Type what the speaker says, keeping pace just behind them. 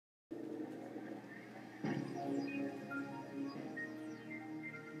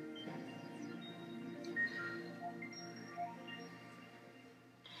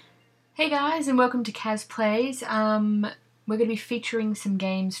Hey guys, and welcome to Kaz Plays. We're going to be featuring some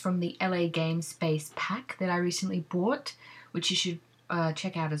games from the LA Game Space pack that I recently bought, which you should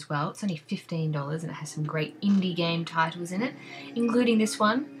check out as well. It's only $15 and it has some great indie game titles in it, including this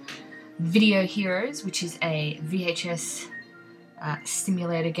one, VideoHeroeS, which is a VHS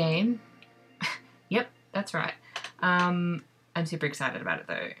simulator game. Yep, that's right. I'm super excited about it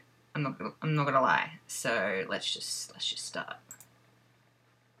though. I'm not gonna lie. So let's just start.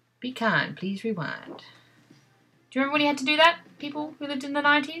 Be kind, please rewind. Do you remember when you had to do that, people who lived in the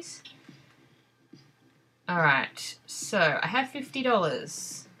 90s? Alright, so I have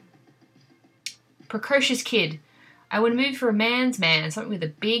 $50. Precocious kid. I would move for a man's man, something with a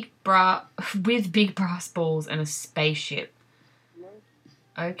big big brass balls and a spaceship.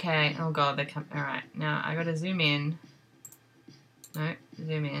 Okay, oh god, they come. Alright, now I gotta zoom in. No,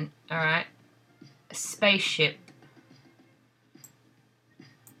 zoom in. Alright. A spaceship.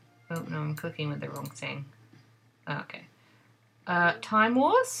 Oh, no, I'm clicking with the wrong thing. Oh, okay. Time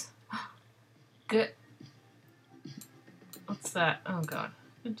Wars? Good. What's that? Oh, God.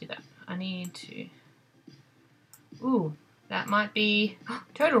 Don't do that. I need to... Ooh, that might be...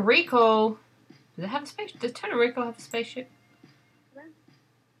 Total Recall! Does it have a space? Does Total Recall have a spaceship?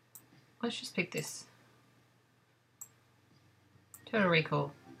 Let's just pick this. Total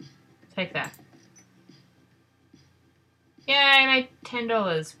Recall. Take that. Yay, I made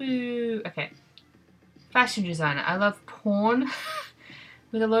 $10. Woo! Okay. Fashion designer. I love porn.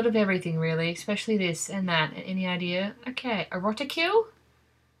 With a lot of everything, really. Especially this and that. Any idea? Okay. Erotikill?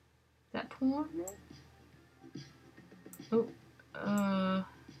 Is that porn? Oh.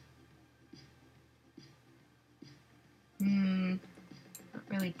 Not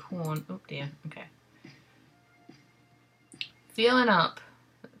really porn. Oh, dear. Okay. Feeling up.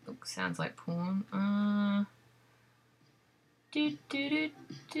 That sounds like porn. Let's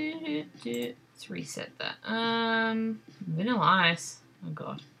reset that. Vanilla Ice. Oh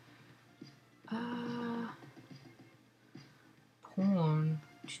god. Porn.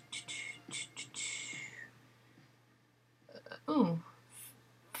 Ooh.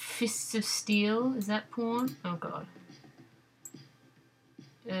 Fists of Steel. Is that porn? Oh god.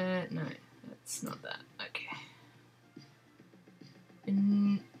 No. That's not that. Okay.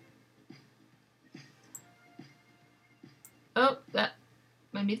 Oh, that...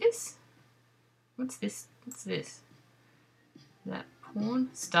 Maybe this? What's this? What's this? Is that porn?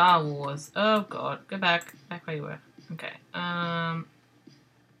 Star Wars. Oh god. Go back. Back where you were. Okay. I'm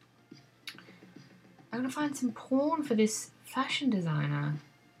gonna find some porn for this fashion designer.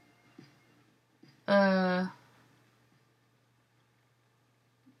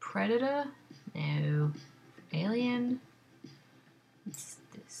 Predator? No. Alien? What's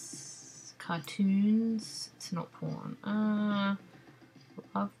this? Cartoons? It's not porn.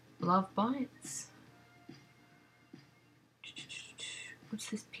 Love Bites? What's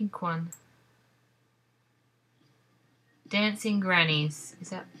this pink one? Dancing Grannies. Is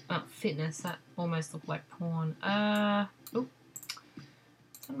that... Oh, fitness. That almost looked like porn. Oh. Son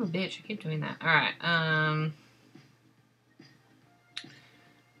of a bitch. I keep doing that. Alright,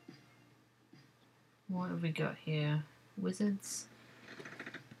 what have we got here? Wizards.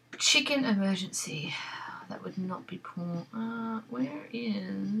 Chicken Emergency. That would not be porn. Where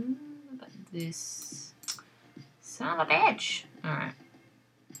is... What about this? Son of a bitch! Alright.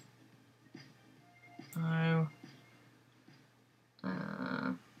 Oh.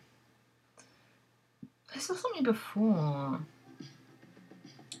 I saw something before.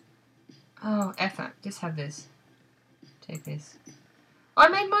 Oh, F it. Just have this. Take this. Oh, I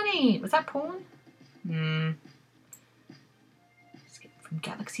made money! Was that porn? Skip from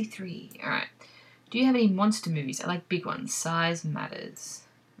Galaxy 3. Alright. Do you have any monster movies? I like big ones. Size matters.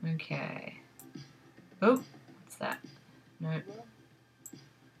 Okay. Oh, what's that? No.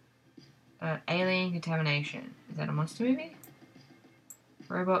 Alien Contamination. Is that a monster movie?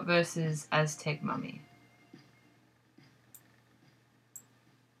 Robot versus Aztec Mummy.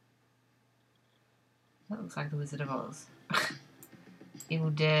 That looks like the Wizard of Oz. Evil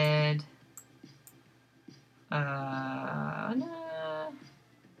Dead. No.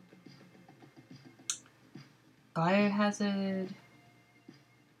 Biohazard.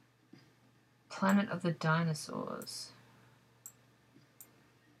 Planet of the Dinosaurs.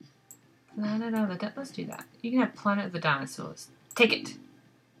 Planet of the... Let's do that. You can have Planet of the Dinosaurs. Take it.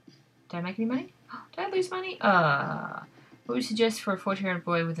 Did I make any money? Did I lose money? What would you suggest for a 40-year-old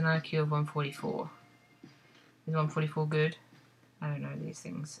boy with an IQ of 144? Is 144 good? I don't know these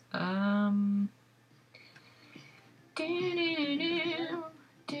things. Oh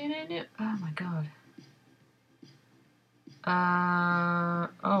my god.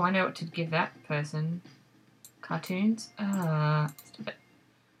 Oh, I know what to give that person. Cartoons. Stop it.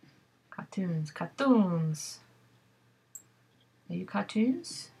 Cartoons. Are you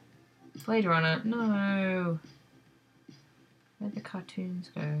cartoons? Blade Runner. No. Where'd the cartoons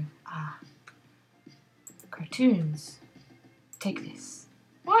go? Cartoons. Take this.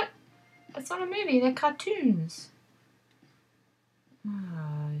 What? That's not a movie. They're cartoons.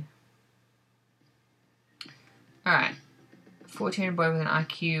 Alright. 14 boy with an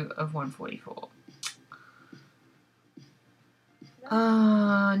IQ of 144.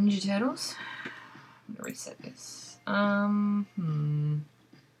 Ninja Turtles. I'm gonna reset this.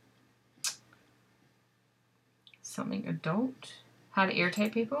 Something adult. How to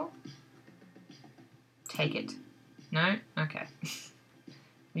irritate people. Take it. No? Okay.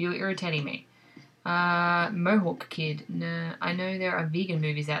 You're irritating me. Mohawk Kid. Nah, I know there are vegan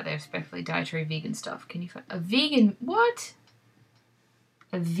movies out there, especially dietary vegan stuff. Can you find a vegan? What?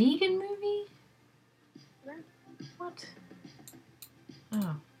 A vegan movie? What?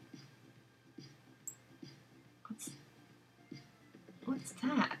 Oh. What's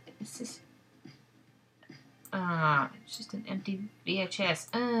that? It's just... it's just an empty VHS.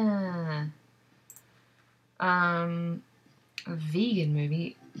 A vegan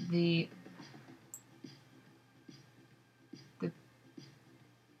movie. The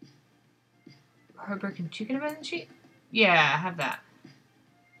Hoboken Chicken Abandoned Sheep? Yeah, have that.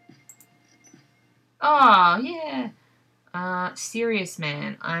 Oh, yeah. Serious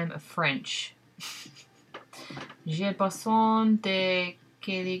Man. I'm a French. J'ai besoin de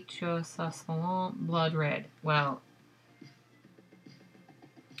quelque chose à son blood red. Well,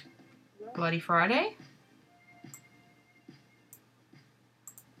 Bloody Friday?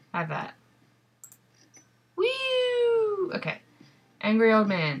 Have that. Woo! Okay. Angry Old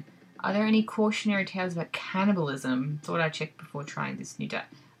Man. Are there any cautionary tales about cannibalism? Thought I'd check before trying this new diet.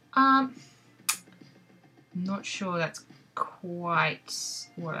 Not sure that's quite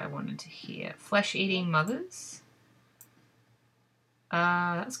what I wanted to hear. Flesh-eating mothers?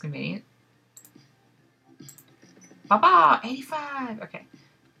 That's convenient. Baba! 85! Okay.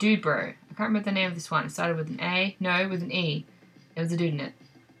 Dude Bro. I can't remember the name of this one. It started with an A. No, with an E. There was a dude in it.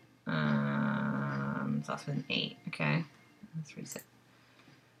 Starts with an E. Okay. Let's reset.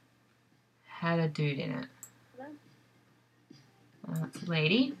 Had a dude in it. That's a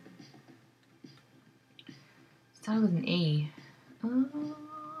lady. Started with an E.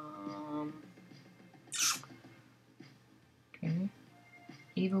 Okay.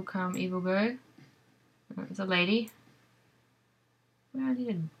 Evil come, evil go. It's a lady. Where I need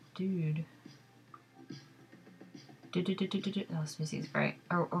a dude. Oh, this music's great.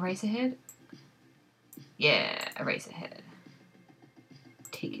 Oh, Eraserhead? Yeah, Eraserhead.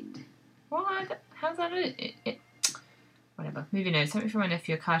 Take it. What? How's that whatever. Movie notes. Something for my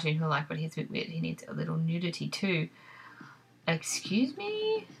nephew, a cartoon he'll like, but he's a bit weird. He needs a little nudity too. Excuse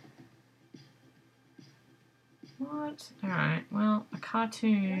me? What? Alright, well, a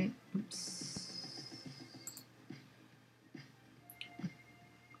cartoon. Oops.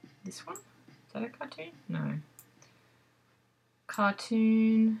 This one? Is that a cartoon? No.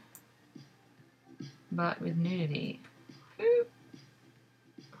 Cartoon, but with nudity. Ooh.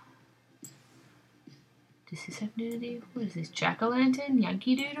 Does this have nudity? What is this? Jack-o'-lantern?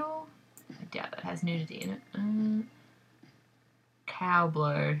 Yankee Doodle? I doubt that has nudity in it. Cow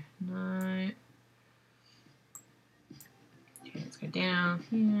blow. No. Okay, let's go down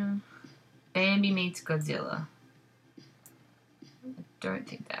here. Bambi meets Godzilla. I don't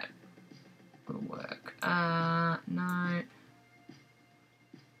think that will work. No.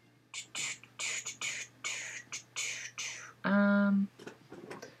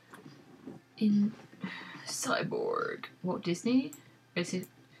 In Cyborg. Walt Disney? Is it?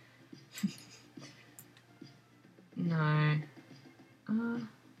 No.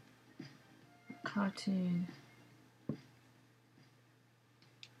 Cartoon.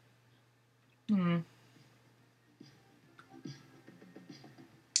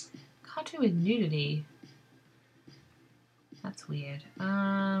 Cartoon with nudity. That's weird.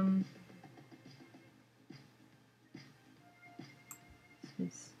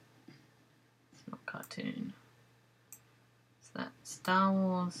 It's not cartoon. Is that Star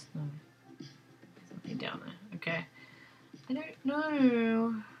Wars? No. There's nothing down there. Okay. I don't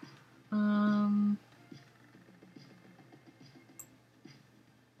know.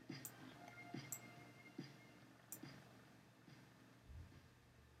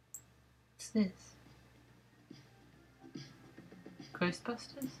 What's this?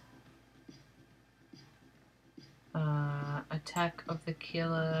 Ghostbusters? Attack of the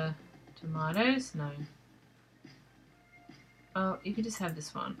Killer Tomatoes? No. Oh, you could just have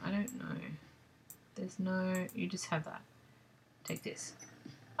this one. I don't know. There's no... You just have that. Take this.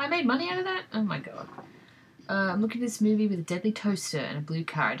 I made money out of that? Oh my god. I'm looking at this movie with a deadly toaster and a blue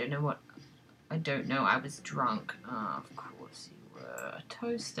car. I don't know what... I don't know. I was drunk. Oh, of course you were. A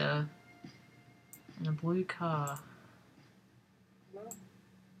toaster and a blue car.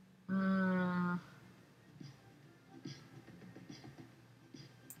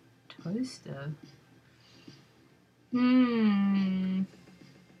 Toaster? And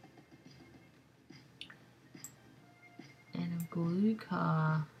a blue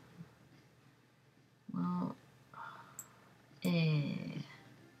car. Well,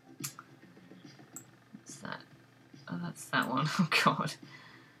 what's that? Oh, that's that one. Oh god.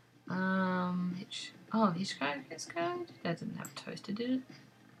 Hitchhiker's Guide? That didn't have a toaster, did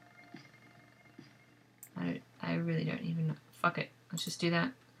it? I really don't even know. Fuck it. Let's just do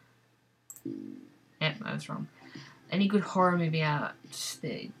that. Yep, I was wrong. Any good horror movie out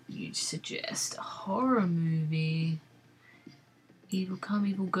there you'd suggest? A horror movie? Evil Come,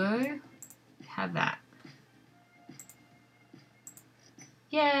 Evil Go? Have that.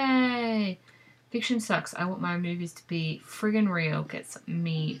 Yay! Fiction sucks. I want my movies to be friggin' real. Gets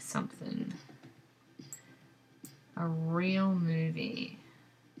me something. A real movie.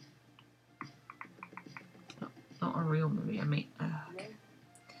 Not a real movie, I mean... okay.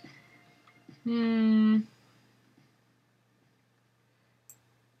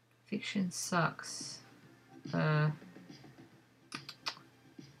 Fiction sucks. Oh,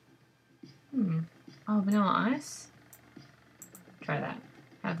 Vanilla Ice? Try that.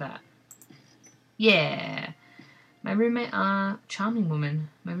 Have that. Yeah! My roommate, charming woman.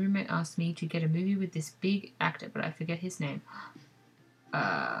 My roommate asked me to get a movie with this big actor, but I forget his name.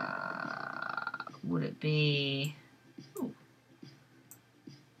 Would it be... Ooh.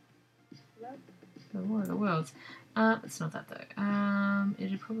 The War of the Worlds. It's not that though.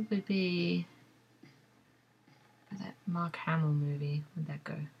 It'd probably be that Mark Hamill movie. Where'd that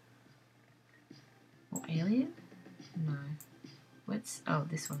go? Or Alien? No. Oh,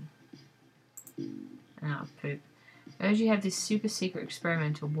 this one. Ah, poop. I heard you have this super secret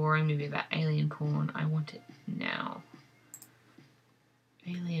experimental boring movie about alien porn. I want it now.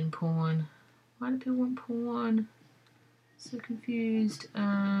 Alien porn. Why do people want porn? So confused.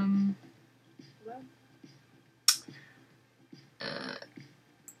 Alien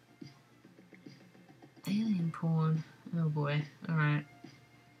porn. Oh boy. Alright.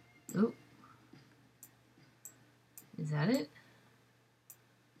 Oop. Is that it?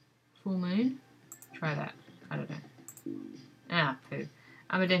 Full moon? Try that. I don't know. Ah, poo.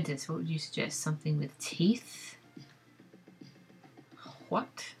 I'm a dentist. What would you suggest? Something with teeth?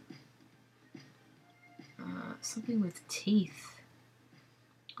 What? Something with teeth.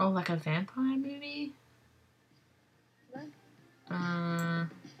 Oh, like a vampire movie?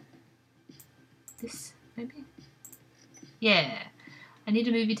 This, maybe? Yeah. I need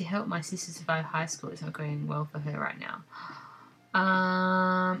a movie to help my sister survive high school. It's not going well for her right now.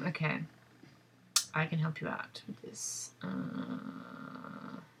 Okay. I can help you out with this.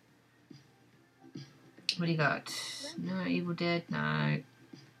 What do you got? No, Evil Dead, no.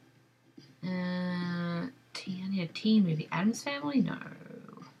 I need a teen movie. Addams Family? No.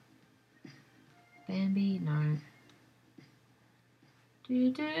 Bambi? No.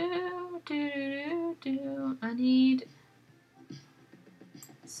 I need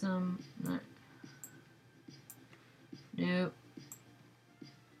some... No. No.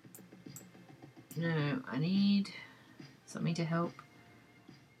 No, I need something to help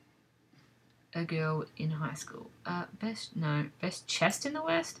a girl in high school. Best chest in the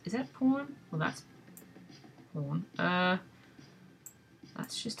West? Is that porn? Well, that's porn.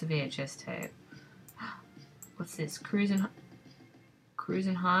 That's just a VHS tape. What's this? Cruising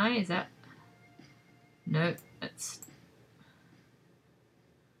High? Is that? Nope, that's...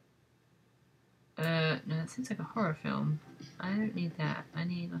 no, that seems like a horror film. I don't need that. I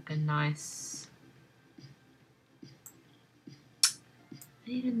need like a nice...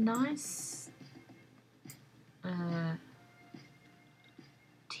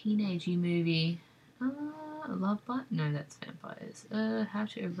 teenagey movie. Love Bite? No, that's vampires. How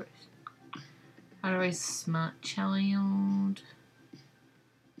to raise a smart child.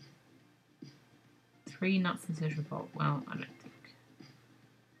 3 Nuts and Social Bolt. Well, I don't think.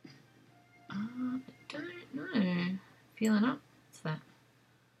 I don't know. Feeling up? What's that?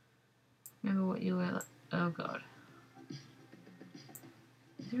 Remember what you were like? Oh god.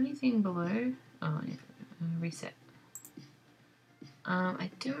 Is there anything below? Oh, yeah. Reset.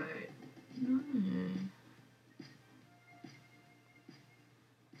 I don't know.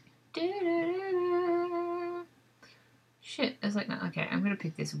 Shit, it's like, no, okay, I'm gonna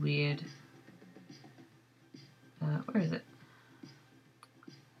pick this weird. Where is it?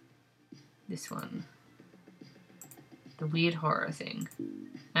 This one. The weird horror thing.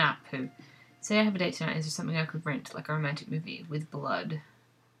 Ah, poo. Say I have a date tonight. Is there something I could rent, like a romantic movie with blood?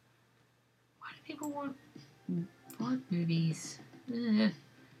 Why do people want blood movies? A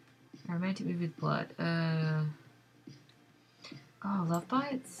romantic movie with blood. Oh, Love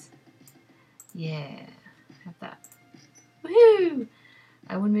Bites? Yeah, have that. Woohoo!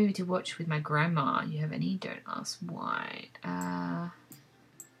 One movie to watch with my grandma. You have any? Don't ask why.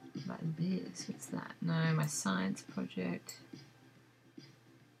 Like this. What's that? No, my science project.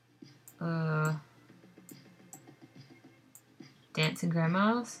 Dancing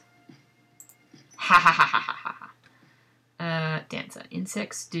grandmas. Ha ha ha ha ha ha. Dancer.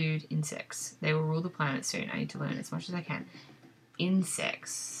 Insects, dude, insects. They will rule the planet soon. I need to learn as much as I can.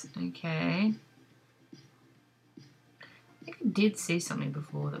 Insects. Okay. I think I did see something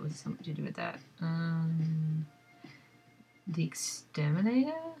before that was something to do with that. The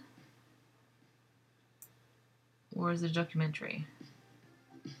Exterminator? Or is it a documentary?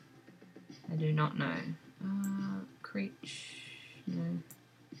 I do not know. Creech. No.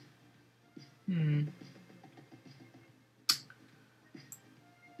 No.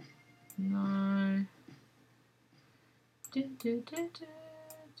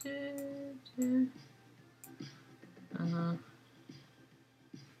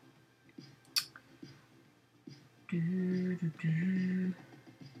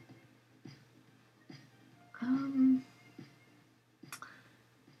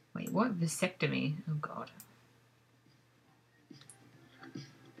 Wait, what? Vasectomy? Oh god.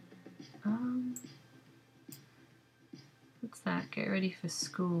 What's that? Get ready for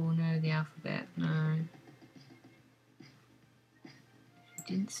school. No, the alphabet. No. If you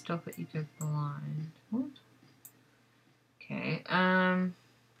didn't stop it, you go blind. What? Okay.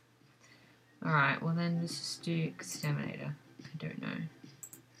 Alright, well then let's just do Exterminator. I don't know.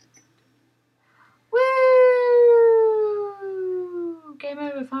 Woo! Game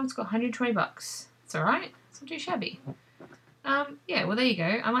over. Farm's got 120 bucks. It's alright. It's not too shabby. Yeah, well there you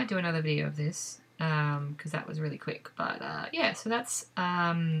go. I might do another video of this, because that was really quick. But, yeah, so that's,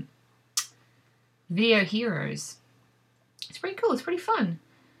 VideoHeroeS. It's pretty cool. It's pretty fun.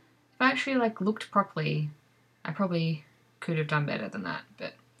 If I actually, like, looked properly, I probably could have done better than that,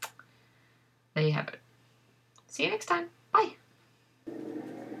 but there you have it. See you next time. Bye.